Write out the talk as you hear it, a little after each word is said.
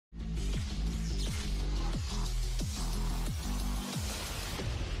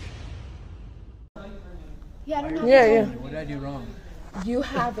Yeah, Yeah. What did I do wrong? You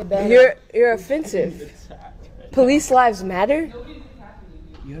have a better. You're offensive. Police lives matter?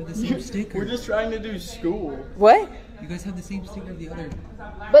 You have the same sticker. We're just trying to do school. What? You guys have the same sticker of the other.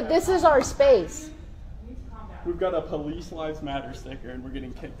 But this is our space. We've got a Police Lives Matter sticker and we're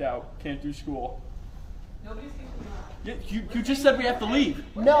getting kicked out. Can't do school. Yeah, you just said we have to leave.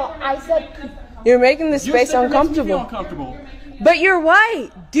 No, I said. You're making the You space said it makes me feel uncomfortable. uncomfortable. But you're white.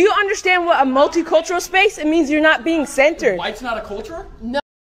 Do you understand what a multicultural space? It means you're not being centered. White's not a culture? No.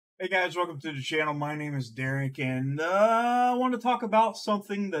 Hey guys, welcome to the channel. My name is Derek, and I want to talk about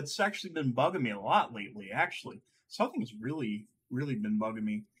something that's actually been bugging me a lot lately. Actually, something that's really been bugging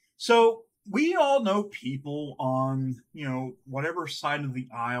me. So we all know people on, whatever side of the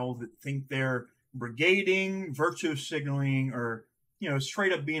aisle that think they're brigading, virtue signaling, or,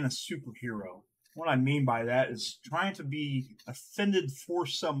 straight up being a superhero. What I mean by that is trying to be offended for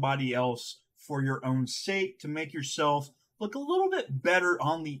somebody else for your own sake to make yourself look a little bit better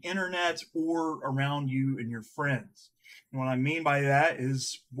on the internet or around you and your friends. And what I mean by that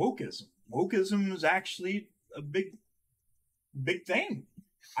is wokeism. Wokeism is actually a big thing.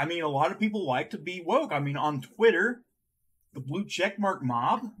 I mean, a lot of people like to be woke. I mean, on Twitter, the blue checkmark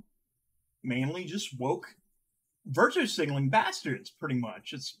mob mainly just woke virtue signaling bastards, pretty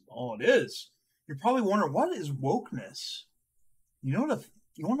much. It's all it is. You're probably wondering, what is wokeness? You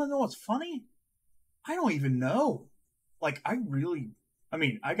want to know what's funny? I don't even know. Like, I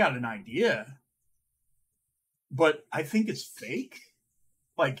got an idea, but I think it's fake.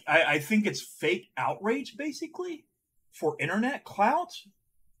 Like, I think it's fake outrage, basically, for internet clout.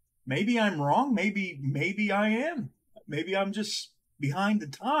 Maybe I'm wrong. Maybe I am. Maybe I'm just behind the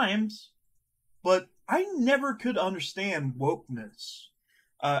times. But I never could understand wokeness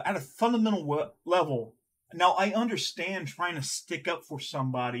at a fundamental level. Now, I understand trying to stick up for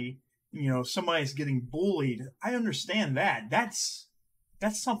somebody. Somebody's getting bullied. I understand that. That's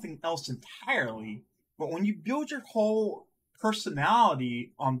something else entirely. But when you build your whole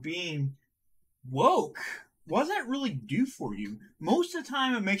personality on being woke, what does that really do for you? Most of the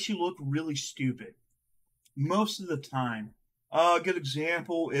time, it makes you look really stupid. Most of the time. A good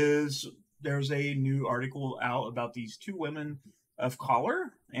example is there's a new article out about these two women of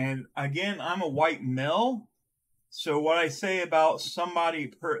color. And again, I'm a white male. So what I say about some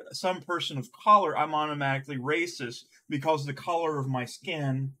person of color, I'm automatically racist because of the color of my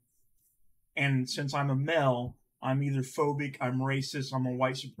skin. And since I'm a male, I'm either phobic, I'm racist, I'm a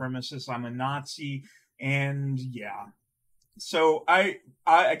white supremacist, I'm a Nazi, and yeah. So I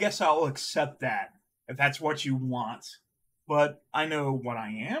guess I'll accept that if that's what you want. But I know what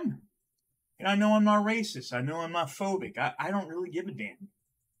I am. And I know I'm not racist. I know I'm not phobic. I don't really give a damn.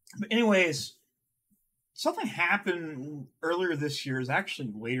 But anyways, something happened earlier this year. Is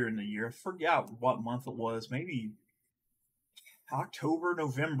actually later in the year. I forgot what month it was. Maybe October,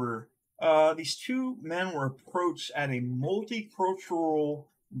 November. These two men were approached at a multicultural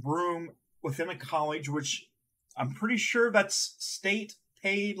room within a college, which I'm pretty sure that's state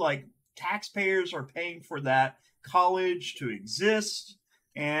paid. Like, taxpayers are paying for that college to exist.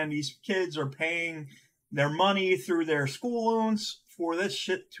 And these kids are paying their money through their school loans for this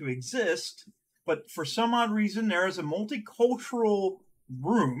shit to exist. But for some odd reason, there is a multicultural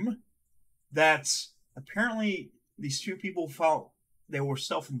room that's apparently these two people felt they were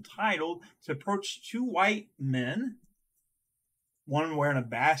self-entitled to approach two white men, one wearing a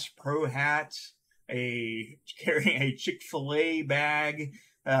Bass Pro hat, carrying a Chick-fil-A bag.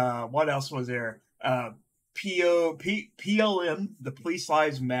 What else was there? PLM, the Police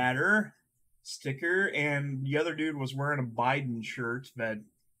Lives Matter sticker, and the other dude was wearing a Biden shirt that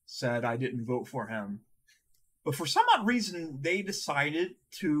said I didn't vote for him. But for some odd reason, they decided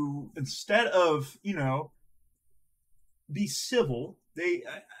to, instead of, be civil, they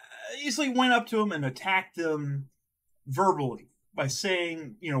easily went up to him and attacked them verbally by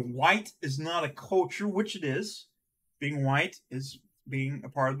saying, white is not a culture, which it is. Being white is being a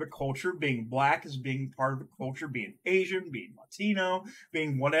part of a culture, being black is being part of a culture, being Asian, being Latino,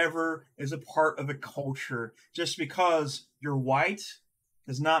 being whatever is a part of a culture. Just because you're white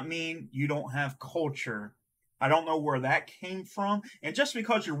does not mean you don't have culture. I don't know where that came from. And just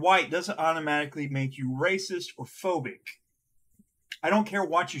because you're white doesn't automatically make you racist or phobic. I don't care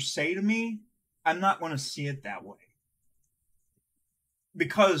what you say to me. I'm not going to see it that way.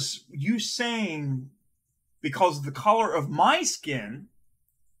 Because you saying, because of the color of my skin,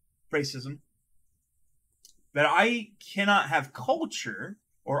 racism, that I cannot have culture,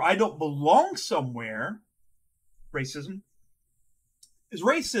 or I don't belong somewhere, racism, is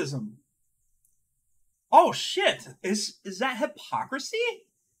racism. Oh shit, is that hypocrisy?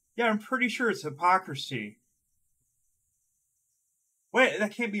 Yeah, I'm pretty sure it's hypocrisy. Wait,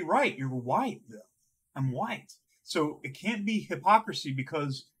 that can't be right. You're white, though. I'm white. So it can't be hypocrisy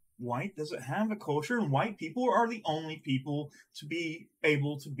because white doesn't have a culture, and white people are the only people to be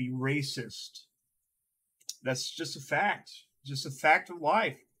able to be racist. That's just a fact. Just a fact of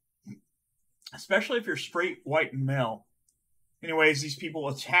life. Especially if you're straight white male. Anyways, these people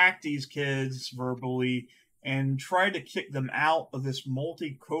attack these kids verbally and try to kick them out of this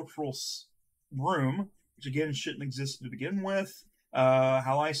multicultural room, which again shouldn't exist to begin with.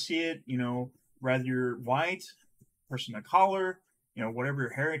 How I see it, whether you're white, person of color, whatever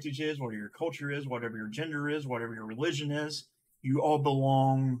your heritage is, whatever your culture is, whatever your gender is, whatever your religion is, you all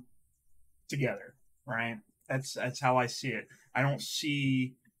belong together, right? That's how I see it. I don't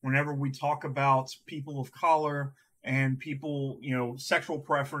see, whenever we talk about people of color and people, sexual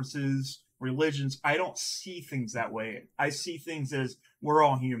preferences, religions, I don't see things that way. I see things as we're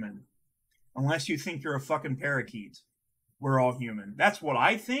all human. Unless you think you're a fucking parakeet, we're all human. That's what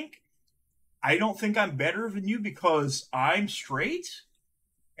I think. I don't think I'm better than you because I'm straight,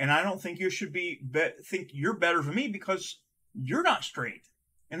 and I don't think you should think you're better than me because you're not straight.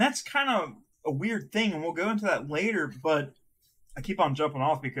 And that's kind of a weird thing, and we'll go into that later, but I keep on jumping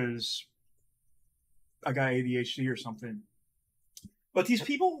off because I got ADHD or something. But these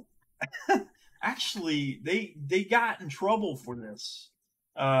people, actually, they got in trouble for this.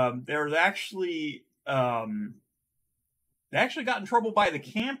 They actually got in trouble by the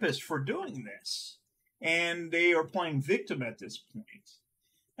campus for doing this, and they are playing victim at this point.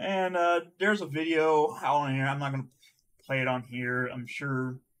 And there's a video out on here. I'm not going to play it on here. I'm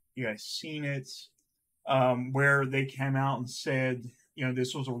sure you guys seen it, where they came out and said,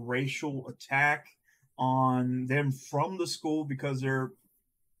 this was a racial attack on them from the school because they're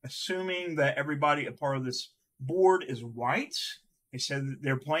assuming that everybody a part of this board is white. They said that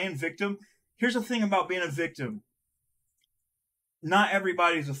they're playing victim. Here's the thing about being a victim. Not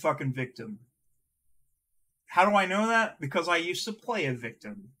everybody's a fucking victim. How do I know that? Because I used to play a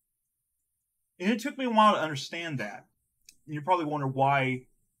victim. And it took me a while to understand that. And you probably wonder why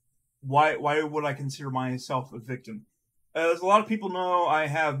would I consider myself a victim? As a lot of people know, I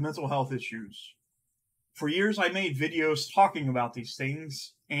have mental health issues. For years, I made videos talking about these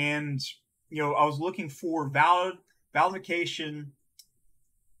things. And, I was looking for validation.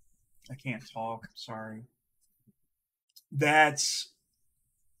 I can't talk. Sorry. That's,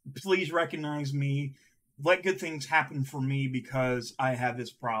 please recognize me. Let good things happen for me because I have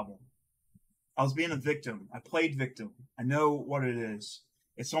this problem. I was being a victim. I played victim. I know what it is.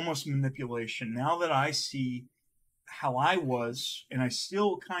 It's almost manipulation. Now that I see how I was, and I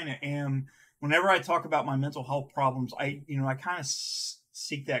still kind of am, whenever I talk about my mental health problems, I kind of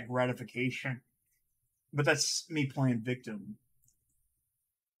seek that gratification. But that's me playing victim.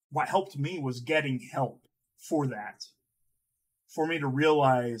 What helped me was getting help for that. For me to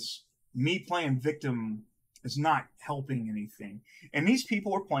realize me playing victim is not helping anything. And these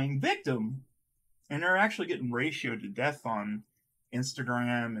people are playing victim, and they're actually getting ratioed to death on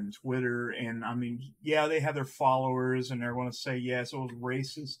Instagram and Twitter. And I mean, yeah, they have their followers and they're going to say, yes, it was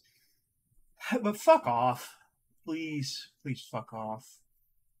racist. But fuck off. Please fuck off.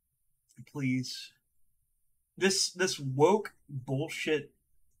 Please. This woke bullshit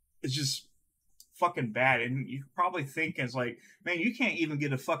is just fucking bad. And you probably think as like, man, you can't even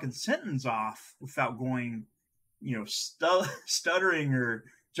get a fucking sentence off without going, stuttering or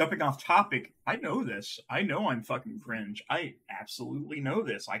jumping off topic. I know this. I know I'm fucking cringe. I absolutely know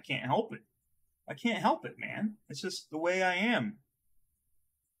this. I can't help it. I can't help it, man. It's just the way I am.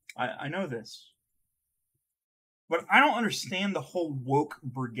 I know this. But I don't understand the whole woke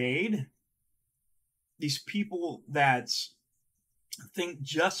brigade. These people that think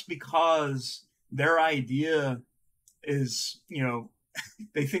just because their idea is,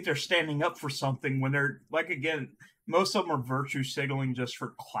 they think they're standing up for something when they're, like, again, most of them are virtue signaling just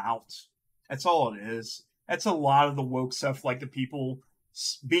for clout. That's all it is. That's a lot of the woke stuff, like the people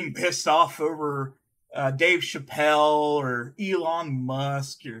being pissed off over Dave Chappelle or Elon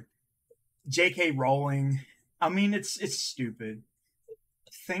Musk or J.K. Rowling. I mean, it's stupid.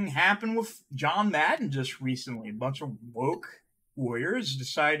 Thing happened with John Madden just recently. A bunch of woke warriors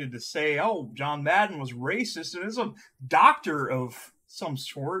decided to say, oh, John Madden was racist, and is a doctor of some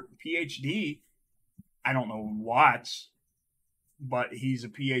sort, PhD. I don't know what, but he's a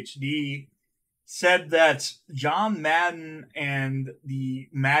PhD. Said that John Madden and the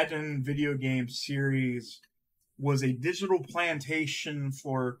Madden video game series was a digital plantation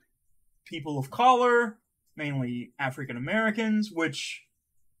for people of color, mainly African Americans, which,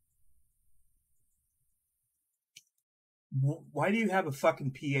 why do you have a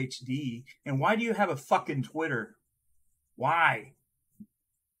fucking PhD? And why do you have a fucking Twitter? Why?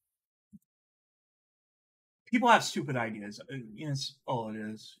 people have stupid ideas. It's all it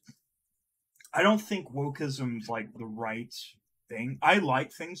is. I don't think wokeism's like the right thing. I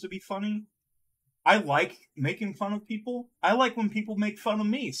like things to be funny. I like making fun of people. I like when people make fun of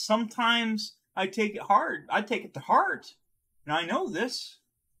me. Sometimes I take it hard. I take it to heart. And I know this.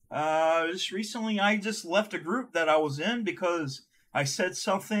 Just recently, I just left a group that I was in because I said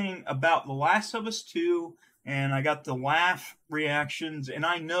something about The Last of Us 2, and I got the laugh reactions. And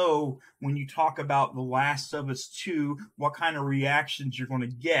I know when you talk about The Last of Us 2, what kind of reactions you're going to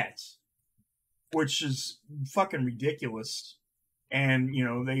get, which is fucking ridiculous. And,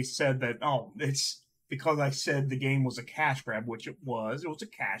 they said that, oh, it's because I said the game was a cash grab, which it was. It was a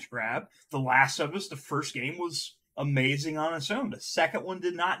cash grab. The Last of Us, the first game, was amazing on its own. The second one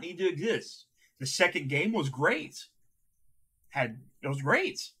did not need to exist. The second game was great. It was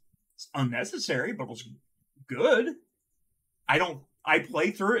great. It's unnecessary, but it was good. I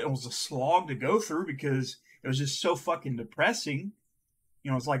played through it. It was a slog to go through because it was just so fucking depressing.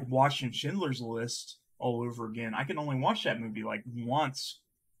 It's like watching Schindler's List all over again. I can only watch that movie like once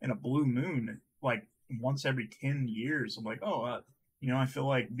in a blue moon, like once every 10 years. I'm like, I feel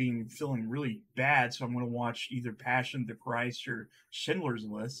like feeling really bad, so I'm going to watch either Passion of the Christ or Schindler's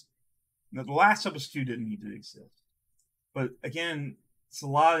List. Now, The Last of Us 2 didn't need to exist. But again, it's a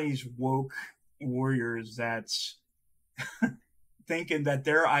lot of these woke warriors that's thinking that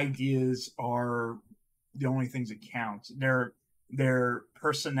their ideas are the only things that count. Their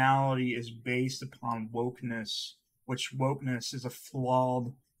personality is based upon wokeness, which wokeness is a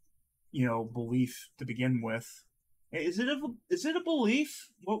flawed, belief to begin with. Is it a belief?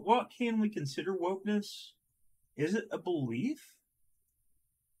 What can we consider wokeness? Is it a belief?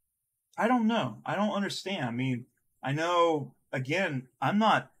 I don't know. I don't understand. I mean, I know, again, I'm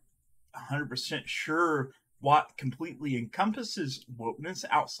not 100% sure what completely encompasses wokeness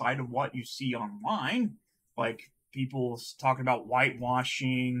outside of what you see online. Like, people talking about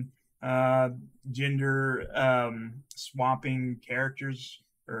whitewashing, gender swapping characters,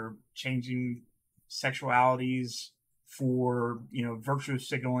 or changing sexualities for, virtue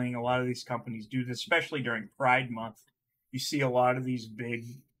signaling. A lot of these companies do this, especially during Pride Month. You see a lot of these big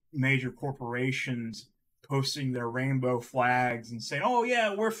major corporations posting their rainbow flags and saying, oh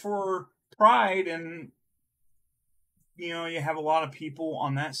yeah, we're for Pride. And, you have a lot of people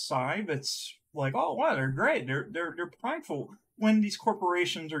on that side that's like, oh wow, they're great, they're prideful, when these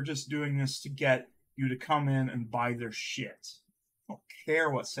corporations are just doing this to get you to come in and buy their shit. They don't care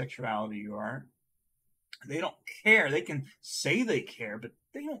what sexuality you are. They don't care. They can say they care, but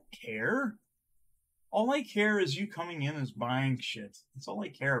they don't care. All they care is you coming in as buying shit. That's all they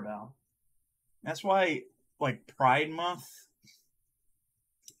care about. That's why, like, Pride Month,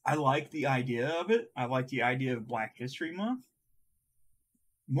 I like the idea of it. I like the idea of Black History Month.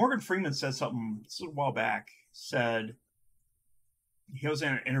 Morgan Freeman said something, this was a while back, said, he was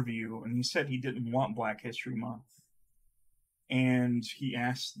in an interview, and he said he didn't want Black History Month. And he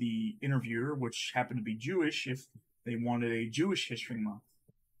asked the interviewer, which happened to be Jewish, if they wanted a Jewish History Month.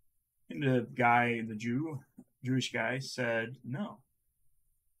 And the Jewish guy said no.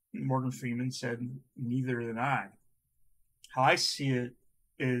 And Morgan Freeman said, neither did I. How I see it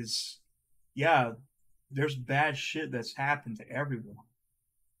is, yeah, there's bad shit that's happened to everyone.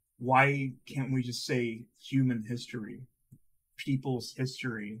 Why can't we just say human history, people's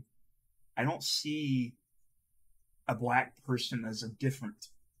history? I don't see a black person as a different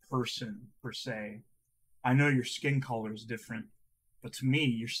person, per se. I know your skin color is different, but to me,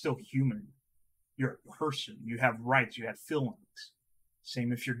 you're still human. You're a person. You have rights. You have feelings.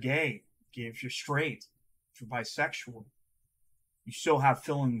 Same if you're gay, if you're straight, if you're bisexual. You still have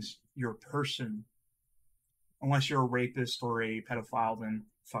feelings. You're a person. Unless you're a rapist or a pedophile, then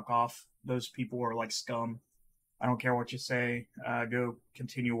fuck off. Those people are like scum. I don't care what you say. Go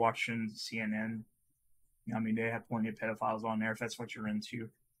continue watching CNN. I mean, they have plenty of pedophiles on there if that's what you're into.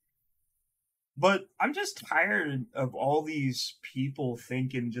 But I'm just tired of all these people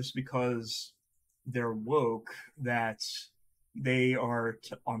thinking just because they're woke that they are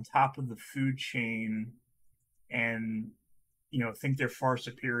on top of the food chain and, think they're far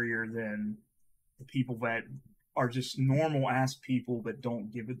superior than the people that are just normal ass people that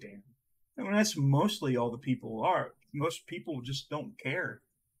don't give a damn. I mean, that's mostly all the people are. Most people just don't care.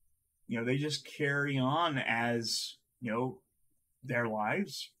 They just carry on as, their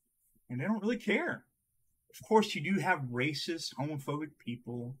lives, and they don't really care. Of course, you do have racist, homophobic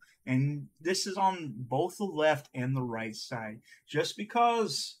people, and this is on both the left and the right side. Just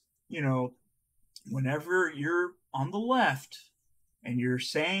because, whenever you're on the left and you're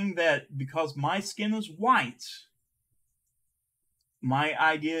saying that because my skin is white, my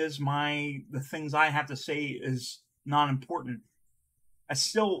ideas, the things I have to say is not important. It's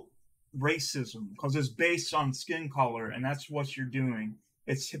still racism because it's based on skin color, and that's what you're doing.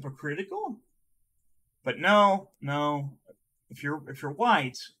 It's hypocritical. But no. If you're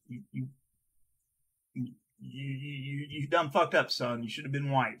white, you done fucked up, son. You should have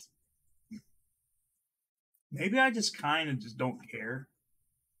been white. Maybe I just kind of just don't care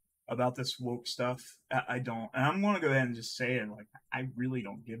about this woke stuff. I don't. And I'm going to go ahead and just say it. Like, I really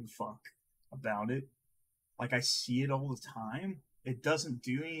don't give a fuck about it. Like, I see it all the time. It doesn't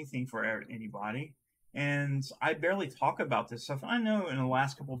do anything for anybody. And I barely talk about this stuff. I know in the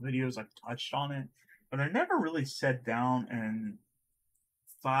last couple of videos I've touched on it, but I never really sat down and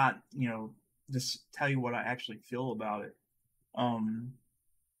thought, just tell you what I actually feel about it.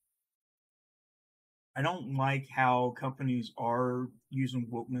 I don't like how companies are using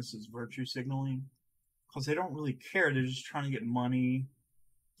wokeness as virtue signaling because they don't really care. They're just trying to get money,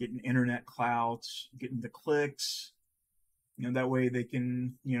 getting internet clout, getting the clicks. That way they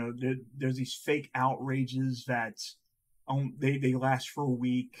can, there's these fake outrages that they last for a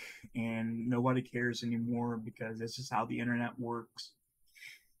week and nobody cares anymore because this is how the internet works.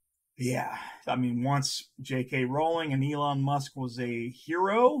 Yeah, I mean, once J.K. Rowling and Elon Musk was a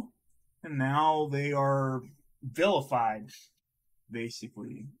hero, and now they are vilified,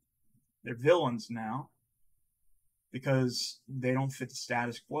 basically. They're villains now because they don't fit the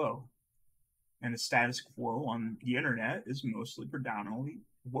status quo. And the status quo on the internet is mostly predominantly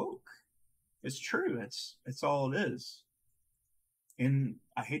woke. It's true. It's all it is. And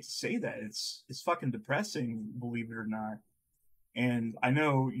I hate to say that. It's fucking depressing, believe it or not. And I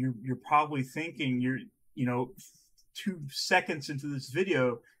know you're probably thinking 2 seconds into this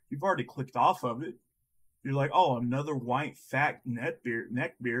video, you've already clicked off of it. You're like, oh, another white fat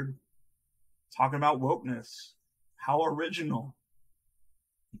neckbeard talking about wokeness. How original.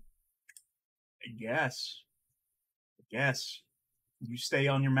 I guess. You stay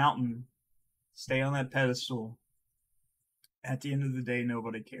on your mountain. Stay on that pedestal. At the end of the day,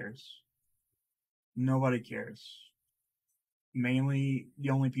 nobody cares. Nobody cares. Mainly, the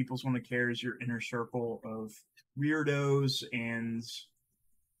only people who's going to care is your inner circle of weirdos, and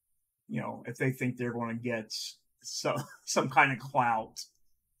if they think they're going to get some kind of clout.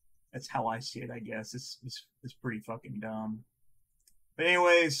 That's how I see it. I guess it's pretty fucking dumb. But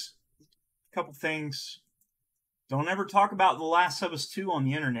anyways, a couple things. Don't ever talk about The Last of Us 2 on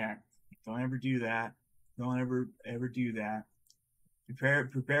the internet. Don't ever do that. Don't ever do that.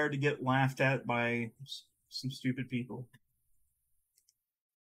 Prepare to get laughed at by some stupid people.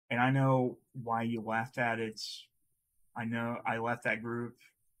 And I know why you laughed at it. I know I left that group.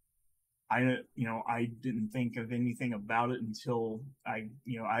 I didn't think of anything about it until I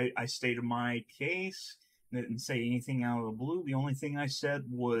stated my case. Didn't say anything out of the blue. The only thing I said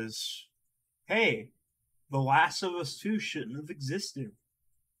was, hey, The Last of Us 2 shouldn't have existed.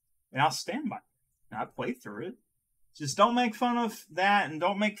 And I'll stand by it. And I played through it. Just don't make fun of that, and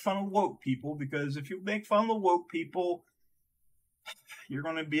don't make fun of woke people, because if you make fun of the woke people, you're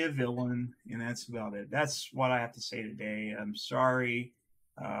going to be a villain, and that's about it. That's what I have to say today. I'm sorry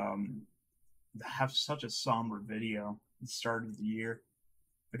to have such a somber video at the start of the year.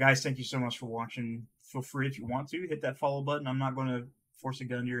 But guys, thank you so much for watching. Feel free, if you want to, hit that follow button. I'm not going to force a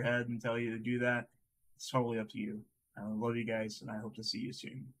gun to your head and tell you to do that. It's totally up to you. I love you guys, and I hope to see you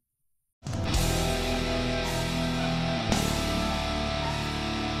soon.